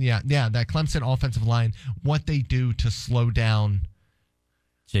that Clemson offensive line, what they do to slow down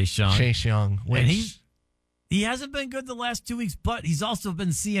Chase Young, and he hasn't been good the last 2 weeks, but he's also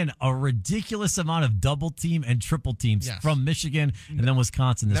been seeing a ridiculous amount of double team and triple teams from Michigan and then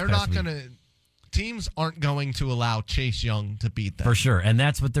Wisconsin this past week. Teams aren't going to allow Chase Young to beat them. For sure, and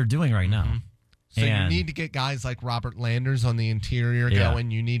that's what they're doing right now. So you need to get guys like Robert Landers on the interior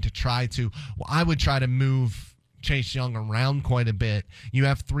going. You need to I would try to move Chase Young around quite a bit. You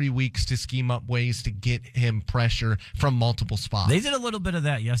have 3 weeks to scheme up ways to get him pressure from multiple spots. They did a little bit of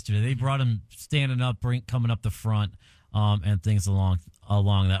that yesterday. They brought him standing up, coming up the front, and things along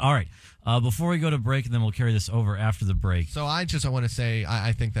that. All right. Before we go to break, and then we'll carry this over after the break. So I want to say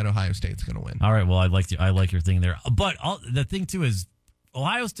I think that Ohio State's going to win. All right. Well, I like your thing there. But the thing too is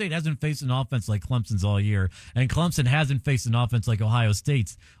Ohio State hasn't faced an offense like Clemson's all year, and Clemson hasn't faced an offense like Ohio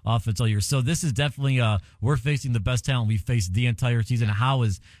State's offense all year. So this is definitely we're facing the best talent we've faced the entire season. How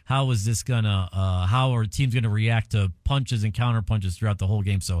is this gonna how are teams gonna react to punches and counter punches throughout the whole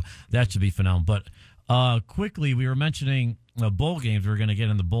game? So that should be phenomenal. But quickly, we were mentioning bowl games. We're going to get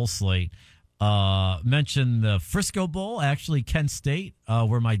in the bowl slate. Mention the Frisco Bowl, actually Kent State,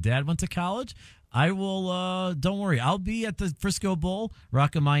 where my dad went to college. I will, don't worry, I'll be at the Frisco Bowl,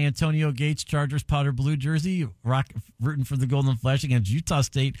 rocking my Antonio Gates Chargers powder blue jersey, rooting for the Golden Flash against Utah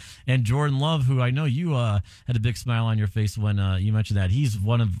State, and Jordan Love, who I know you had a big smile on your face when you mentioned that. He's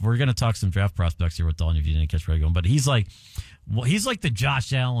we're going to talk some draft prospects here with Dalton if you didn't catch where I'm going, but he's like the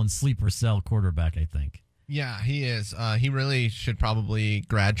Josh Allen sleeper cell quarterback, I think. Yeah, he is. He really should probably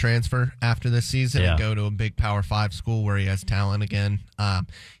grad transfer after this season and go to a big Power 5 school where he has talent again.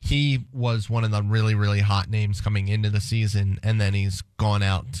 He was one of the really, really hot names coming into the season, and then he's gone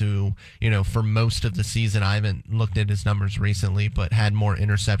out to, for most of the season. I haven't looked at his numbers recently, but had more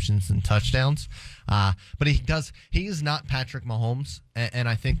interceptions than touchdowns. But he is not Patrick Mahomes. And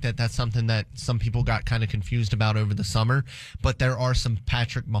I think that that's something that some people got kind of confused about over the summer. But there are some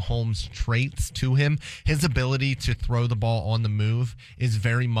Patrick Mahomes traits to him. His ability to throw the ball on the move is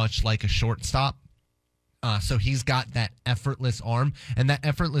very much like a shortstop. So he's got that effortless arm, and that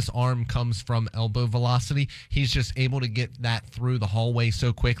effortless arm comes from elbow velocity. He's just able to get that through the hallway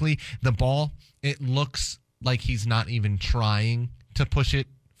so quickly. The ball, it looks like he's not even trying to push it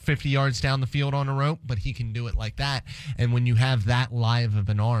 50 yards down the field on a rope, but he can do it like that. And when you have that live of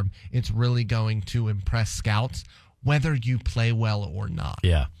an arm, it's really going to impress scouts, whether you play well or not.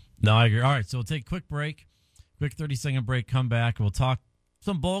 Yeah. No, I agree. All right, so we'll take a quick break, quick 30-second break, come back. We'll talk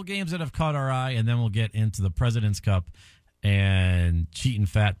some bowl games that have caught our eye, and then we'll get into the President's Cup and Cheatin'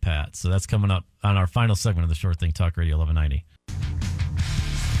 Fat Pat. So that's coming up on our final segment of the Short Thing Talk Radio 1190.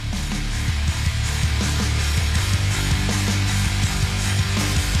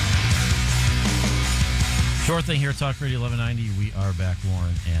 Short Thing here, Talk Radio 1190. We are back,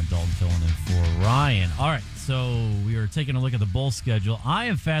 Warren and Dalton filling in for Ryan. All right, so we are taking a look at the bowl schedule. I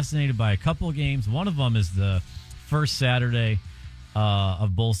am fascinated by a couple of games. One of them is the first Saturday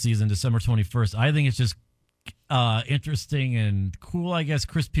of bowl season, December 21st. I think it's just interesting and cool, I guess.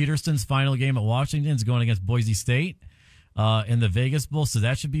 Chris Peterson's final game at Washington is going against Boise State in the Vegas Bowl, so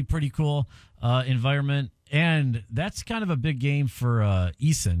that should be pretty cool environment. And that's kind of a big game for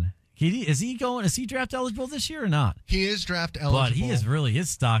Eason. Is he draft eligible this year or not? He is draft eligible. But he is really,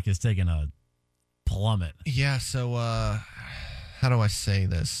 his stock is taking a plummet. Yeah, so how do I say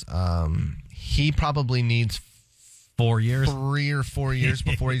this? He probably needs 4 years? 3 or 4 years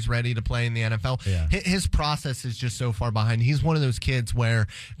before he's ready to play in the NFL. Yeah. His process is just so far behind. He's one of those kids where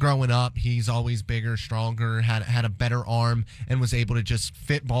growing up, he's always bigger, stronger, had a better arm, and was able to just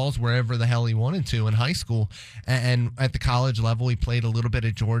fit balls wherever the hell he wanted to in high school. And at the college level, he played a little bit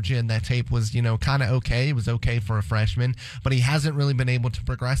at Georgia, and that tape was, kind of okay. It was okay for a freshman, but he hasn't really been able to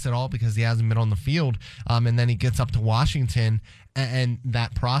progress at all because he hasn't been on the field. And then he gets up to Washington, and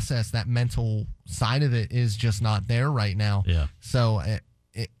that process, that mental side of it is just not there right now. Yeah. So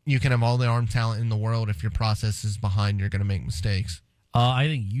you can have all the arm talent in the world. If your process is behind, you're going to make mistakes. I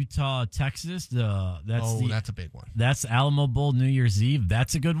think Utah, Texas. That's a big one. That's Alamo Bowl, New Year's Eve.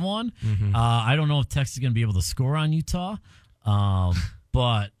 That's a good one. Mm-hmm. I don't know if Texas is going to be able to score on Utah.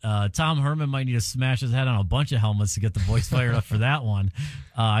 But Tom Herman might need to smash his head on a bunch of helmets to get the boys fired up for that one.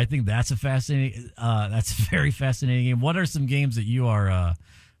 I think that's a very fascinating game. What are some games that you are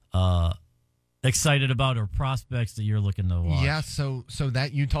excited about or prospects that you're looking to watch? Yeah, so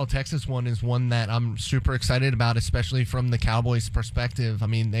that Utah-Texas one is one that I'm super excited about, especially from the Cowboys' perspective. I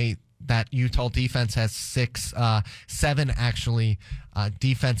mean, that Utah defense has seven actually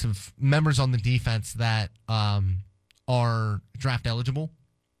defensive members on the defense that are draft eligible,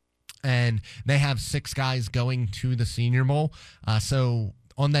 and they have 6 guys going to the Senior Bowl. So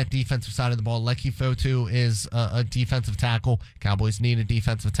on that defensive side of the ball, Leki Fotu is a defensive tackle. Cowboys need a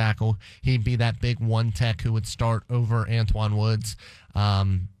defensive tackle. He'd be that big one tech who would start over Antoine Woods.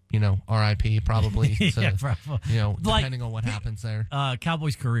 RIP probably. So, yeah, probably. Depending on what happens there.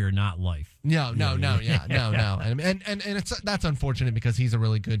 Cowboys career, not life. No. And that's unfortunate because he's a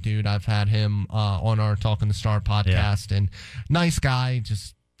really good dude. I've had him on our Talking the Star podcast, and nice guy.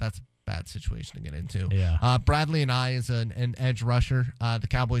 Just that's a bad situation to get into. Yeah. Bradley and I is an edge rusher. The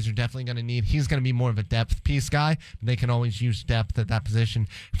Cowboys are definitely going to need. He's going to be more of a depth piece guy. They can always use depth at that position.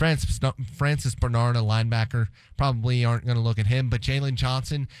 Francis Bernard, a linebacker, probably aren't going to look at him. But Jalen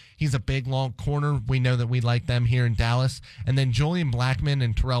Johnson, he's a big, long corner. We know that we like them here in Dallas. And then Julian Blackman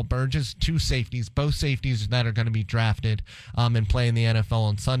and Terrell Burgess, 2 safeties, both safeties that are going to be drafted and play in the NFL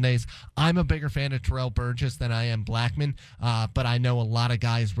on Sundays. I'm a bigger fan of Terrell Burgess than I am Blackman, but I know a lot of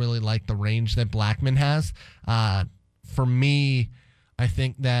guys really like the range that Blackman has. For me, I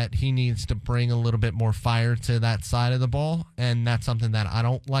think that he needs to bring a little bit more fire to that side of the ball, and that's something that I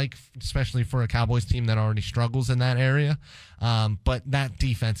don't like, especially for a Cowboys team that already struggles in that area. But that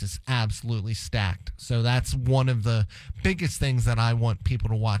defense is absolutely stacked. So that's one of the biggest things that I want people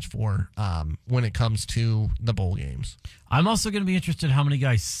to watch for when it comes to the bowl games. I'm also going to be interested how many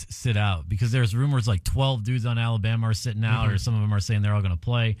guys sit out, because there's rumors like 12 dudes on Alabama are sitting out, or some of them are saying they're all going to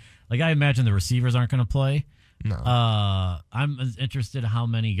play. Like, I imagine the receivers aren't going to play. No. I'm interested in how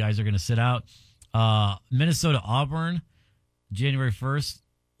many guys are going to sit out. Minnesota Auburn, January 1st.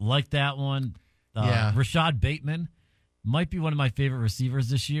 Like that one. Yeah. Rashad Bateman might be one of my favorite receivers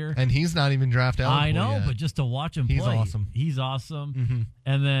this year. And he's not even draft eligible I know, yet. but just to watch him play. He's awesome. Mm-hmm.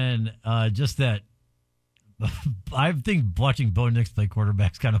 And then just that. I think watching Bo Nix play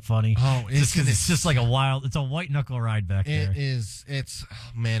quarterback's kind of funny. Oh, it's just like it's a white knuckle ride back there. It is. It's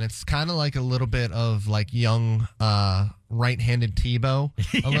kind of like a little bit of like young right-handed Tebow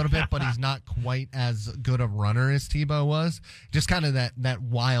a little bit, but he's not quite as good a runner as Tebow was. Just kind of that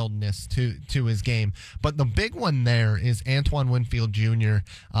wildness to his game. But the big one there is Antoine Winfield Jr.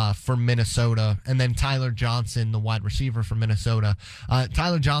 For Minnesota, and then Tyler Johnson, the wide receiver for Minnesota.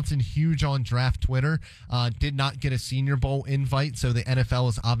 Tyler Johnson, huge on draft Twitter, did not get a Senior Bowl invite, so the NFL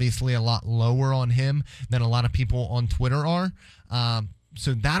is obviously a lot lower on him than a lot of people on Twitter are.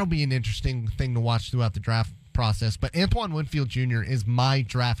 So that'll be an interesting thing to watch throughout the draft process. But Antoine Winfield Jr. is my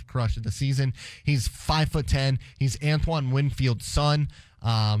draft crush of the season. He's 5'10". He's Antoine Winfield's son.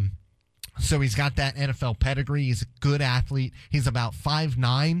 So he's got that NFL pedigree. He's a good athlete. He's about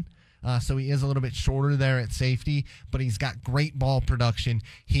 5'9". So he is a little bit shorter there at safety, but he's got great ball production.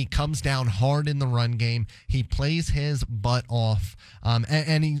 He comes down hard in the run game. He plays his butt off,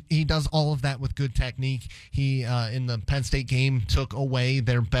 and he does all of that with good technique. He, in the Penn State game, took away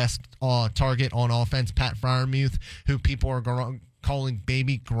their best target on offense, Pat Freiermuth, who people are calling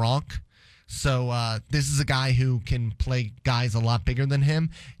Baby Gronk. So this is a guy who can play guys a lot bigger than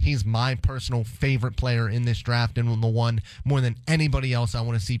him. He's my personal favorite player in this draft, and the one more than anybody else I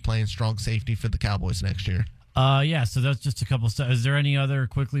want to see playing strong safety for the Cowboys next year. Yeah, so that's just a couple stuff. Is there any other,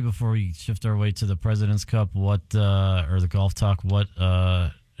 quickly before we shift our way to the President's Cup, or the golf talk,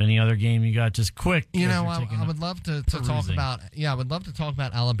 any other game you got? Just quick. I would love to talk about. Yeah, I would love to talk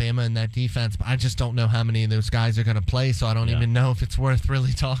about Alabama and that defense, but I just don't know how many of those guys are going to play, so I don't even know if it's worth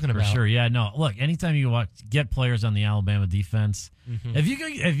really talking about. For sure. Yeah. No. Look, anytime you get players on the Alabama defense, if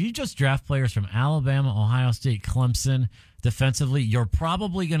you just draft players from Alabama, Ohio State, Clemson defensively, you're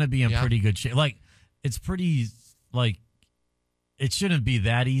probably going to be in pretty good shape. It's pretty it shouldn't be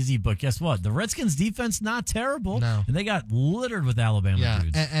that easy, but guess what? The Redskins' defense, not terrible. No. And they got littered with Alabama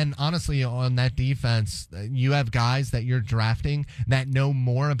dudes. And honestly, on that defense, you have guys that you're drafting that know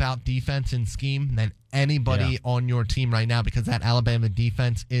more about defense and scheme than anybody on your team right now, because that Alabama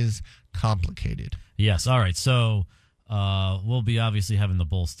defense is complicated. Yes. All right. So we'll be obviously having the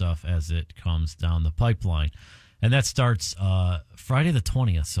bowl stuff as it comes down the pipeline. And that starts Friday the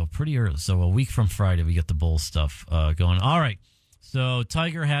 20th, so pretty early. So a week from Friday, we get the bowl stuff going. All right. So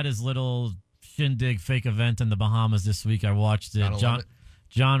Tiger had his little shindig fake event in the Bahamas this week. I watched it.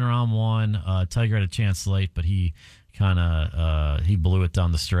 John Rahm won. Tiger had a chance late, but he he blew it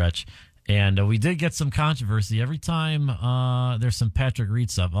down the stretch. And we did get some controversy every time there's some Patrick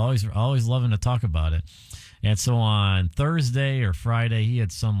Reed stuff. Always loving to talk about it. And so on Thursday or Friday, he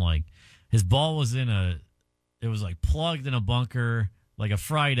had some his ball was it was plugged in a bunker, like a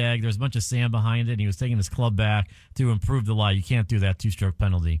fried egg. There's a bunch of sand behind it, and he was taking his club back to improve the lie. You can't do that two-stroke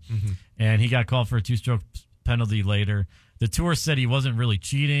penalty. And he got called for a two-stroke penalty later. The tour said he wasn't really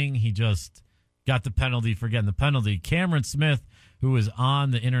cheating. He just got the penalty for getting the penalty. Cameron Smith, who was on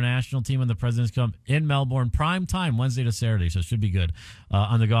the international team in the President's Cup in Melbourne, prime time, Wednesday to Saturday, so it should be good,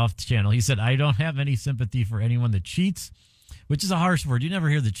 on the Golf Channel. He said, I don't have any sympathy for anyone that cheats, which is a harsh word. You never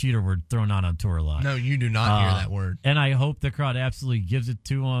hear the cheater word thrown out on tour a lot. No, you do not hear that word. And I hope the crowd absolutely gives it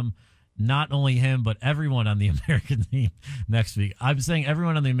to him. Not only him, but everyone on the American team next week. I'm saying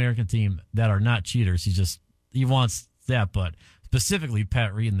everyone on the American team that are not cheaters. He wants that, but specifically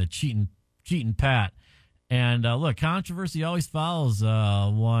Pat Reed and the cheating Pat. And look, controversy always follows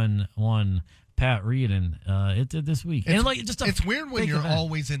one Pat Reed, and it did this week. It's weird when you're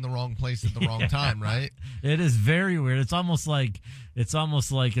always in the wrong place at the wrong time, right? It is very weird. It's almost like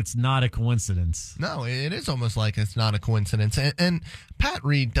it's not a coincidence. No, it is almost like it's not a coincidence. And Pat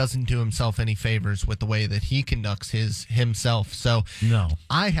Reed doesn't do himself any favors with the way that he conducts himself. So no,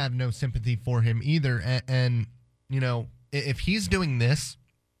 I have no sympathy for him either. And if he's doing this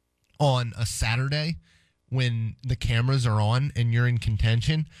on a Saturday when the cameras are on and you're in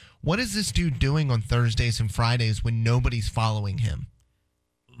contention, what is this dude doing on Thursdays and Fridays when nobody's following him?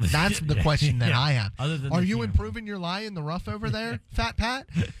 That's the question that I have. Are you improving your lie in the rough over there, Fat Pat?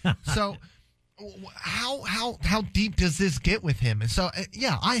 So how deep does this get with him? And so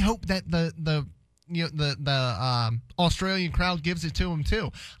I hope that the Australian crowd gives it to him too.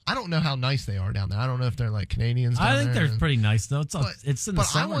 I don't know how nice they are down there. I don't know if they're like Canadians. I think they're pretty nice though. It's in the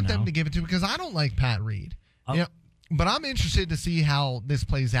summer I want them to give it to him because I don't like Pat Reed. But I'm interested to see how this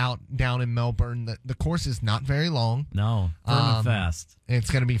plays out down in Melbourne. The course is not very long. No, firm and fast.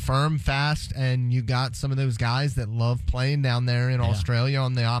 It's going to be firm, fast, and you got some of those guys that love playing down there in Australia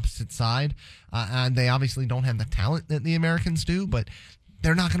on the opposite side. And they obviously don't have the talent that the Americans do, but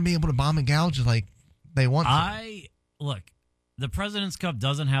they're not going to be able to bomb and gouge like they want to. Look, the President's Cup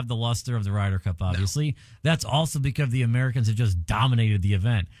doesn't have the luster of the Ryder Cup, obviously. No. That's also because the Americans have just dominated the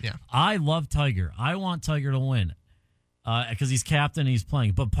event. Yeah. I love Tiger. I want Tiger to win. because he's captain and he's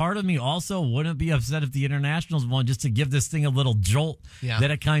playing. But part of me also wouldn't be upset if the Internationals won, just to give this thing a little jolt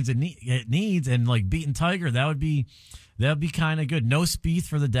that it kind of it needs. And like beating Tiger, that would be kind of good. No Spieth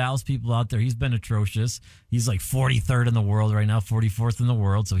for the Dallas people out there. He's been atrocious. He's like 43rd in the world right now, 44th in the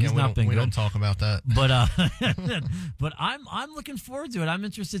world. So he's not been good. We don't talk about that. But I'm looking forward to it. I'm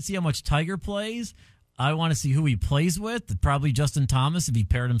interested to see how much Tiger plays. I want to see who he plays with. Probably Justin Thomas if he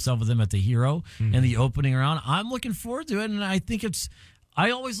paired himself with him at the Hero in the opening round. I'm looking forward to it, and I think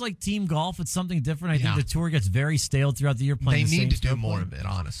I always like team golf. It's something different. I think the tour gets very stale throughout the year playing They the need to same do more of it,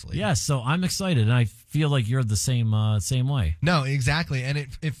 honestly. Yeah, so I'm excited, and I feel like you're the same way. No, exactly. And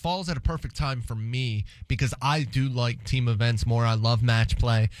it falls at a perfect time for me because I do like team events more. I love match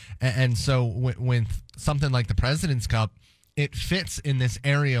play. And so when something like the President's Cup, it fits in this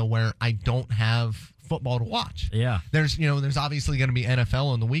area where I don't have football to watch. Yeah. There's obviously going to be NFL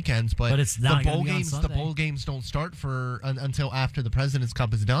on the weekends, but it's not the bowl games don't start until after the President's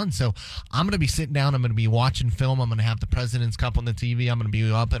Cup is done. So I'm going to be sitting down, I'm going to be watching film, I'm going to have the President's Cup on the TV, I'm going to be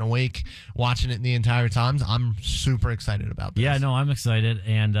up and awake watching it the entire time. I'm super excited about this. Yeah, no, I'm excited,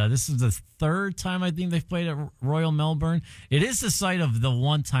 and this is the third time I think they've played at Royal Melbourne. It is the site of the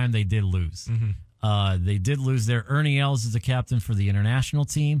one time they did lose. They did lose there. Ernie Els is the captain for the international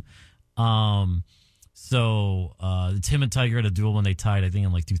team. So it's him and Tiger had a duel when they tied, I think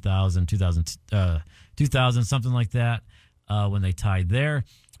in like 2000, something like that, when they tied there.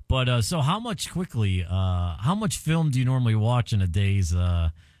 But so how much film do you normally watch in a day's?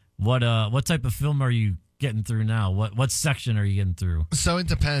 What type of film are you getting through now? What section are you getting through? So it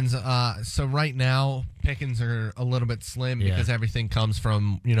depends. So right now pickings are a little bit slim because everything comes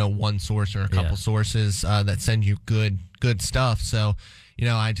from one source or a couple sources that send you good stuff. So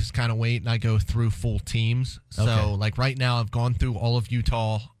I just kind of wait and I go through full teams. So like right now I've gone through all of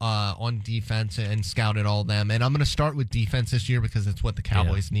Utah on defense and scouted all of them. And I'm going to start with defense this year because it's what the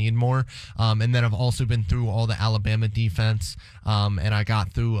Cowboys need more. And then I've also been through all the Alabama defense. And I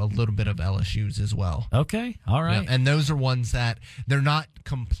got through a little bit of LSU's as well. Okay. All right. And those are ones that they're not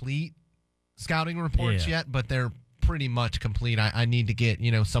complete scouting reports yet, but they're pretty much complete. I need to get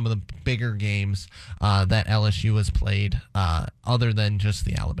some of the bigger games that LSU has played other than just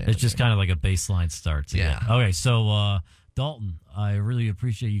the Alabama. It's just kind of like a baseline start. Okay, so Dalton, I really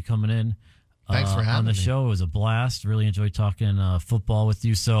appreciate you coming in. Thanks for having on the me. show. It was a blast. Really enjoyed talking football with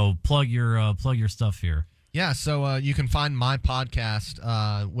you. So plug your stuff here. Yeah, so you can find my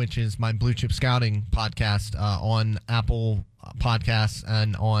podcast, which is my Blue Chip Scouting podcast, on Apple Podcasts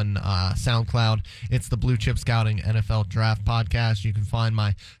and on SoundCloud. It's the Blue Chip Scouting NFL Draft Podcast. You can find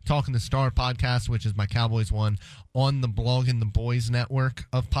my Talking the Star podcast, which is my Cowboys one, on the Blog and the Boys network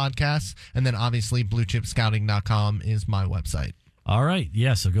of podcasts. And then obviously BlueChipScouting.com is my website. All right.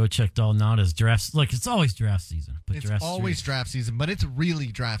 Yeah, so go check Dalton out as drafts. Look, it's always draft season. It's always draft season, but it's really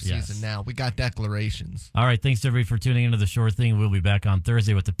draft season now. We got declarations. All right. Thanks, everybody, for tuning into The Short Thing. We'll be back on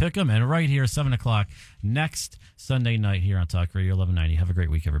Thursday with the Pick'em and right here, 7 o'clock next Sunday night here on Talk Radio 1190. Have a great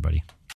week, everybody.